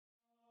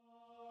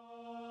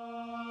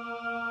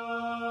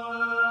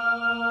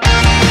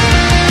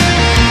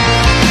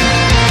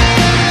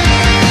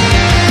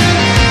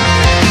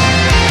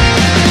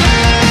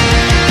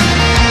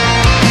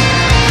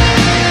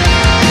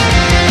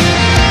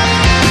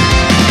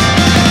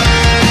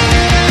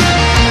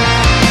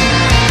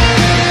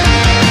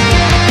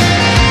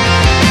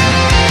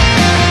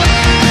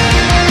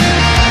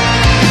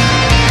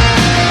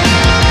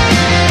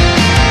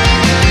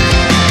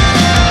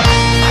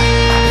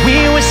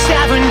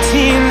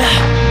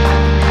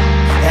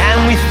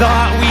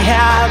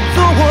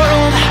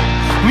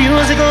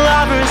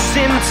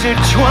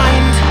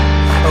intertwined.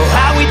 Oh,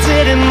 how we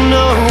didn't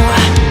know.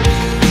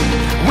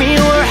 We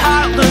were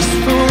heartless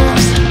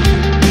fools,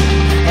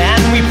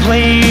 and we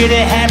played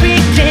a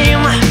happy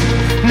game.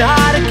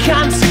 Not a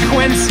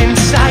consequence in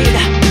sight,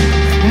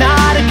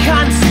 not a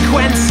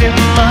consequence in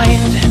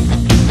mind.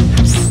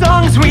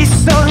 Songs we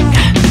sung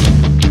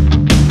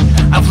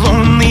of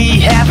lonely,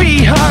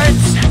 heavy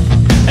hearts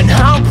and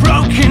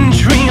heartbroken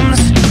dreams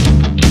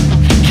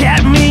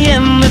kept me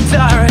in the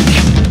dark.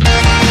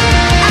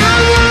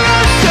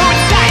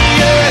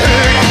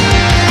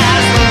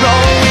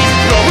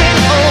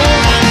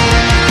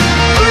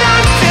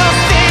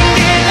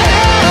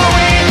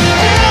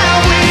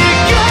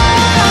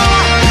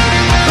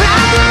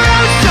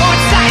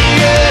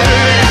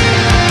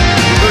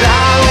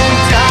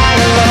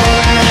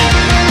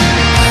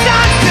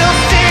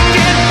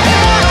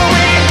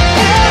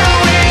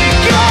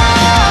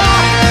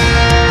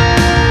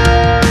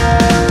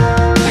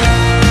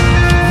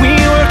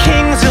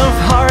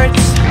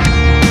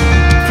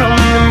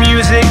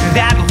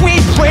 That we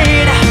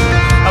played,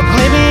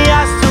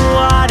 oblivious to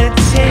what it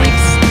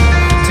takes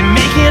to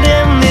make it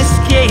in this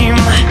game.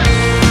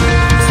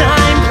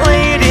 Time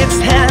played its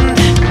hand,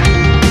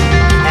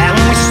 and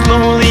we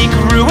slowly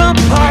grew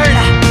apart,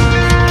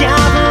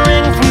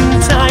 gathering from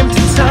time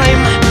to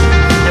time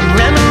and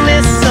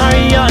reminisce our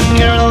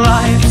younger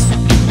lives.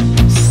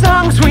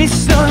 Songs we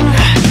sung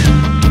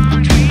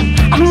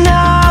of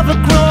never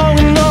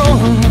growing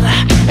old,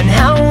 and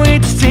how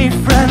we'd stay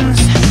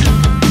friends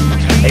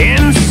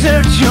in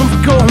search of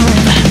gold.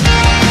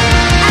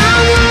 And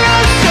we're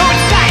all so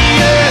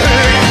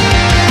tired,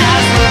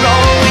 as we're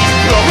always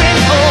growing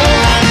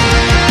old.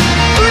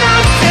 But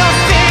I'm still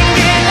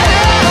singing,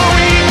 here we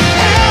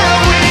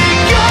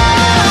go.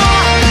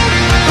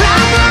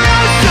 And we're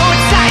all so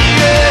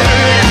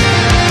tired,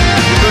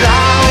 but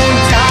I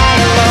won't die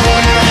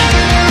alone.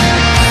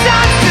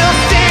 I'm still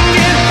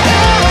singing,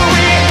 here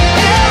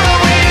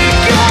we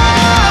go.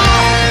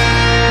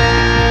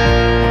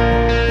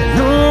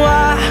 No,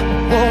 I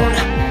won't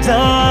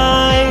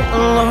die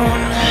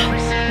alone.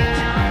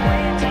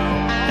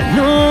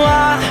 No,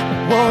 I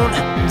won't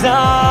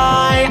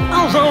die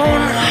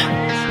alone.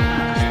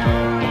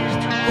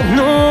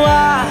 No,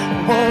 I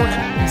won't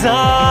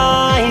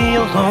die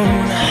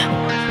alone.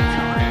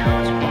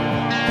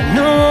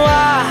 No,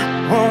 I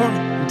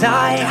won't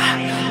die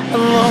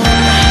alone.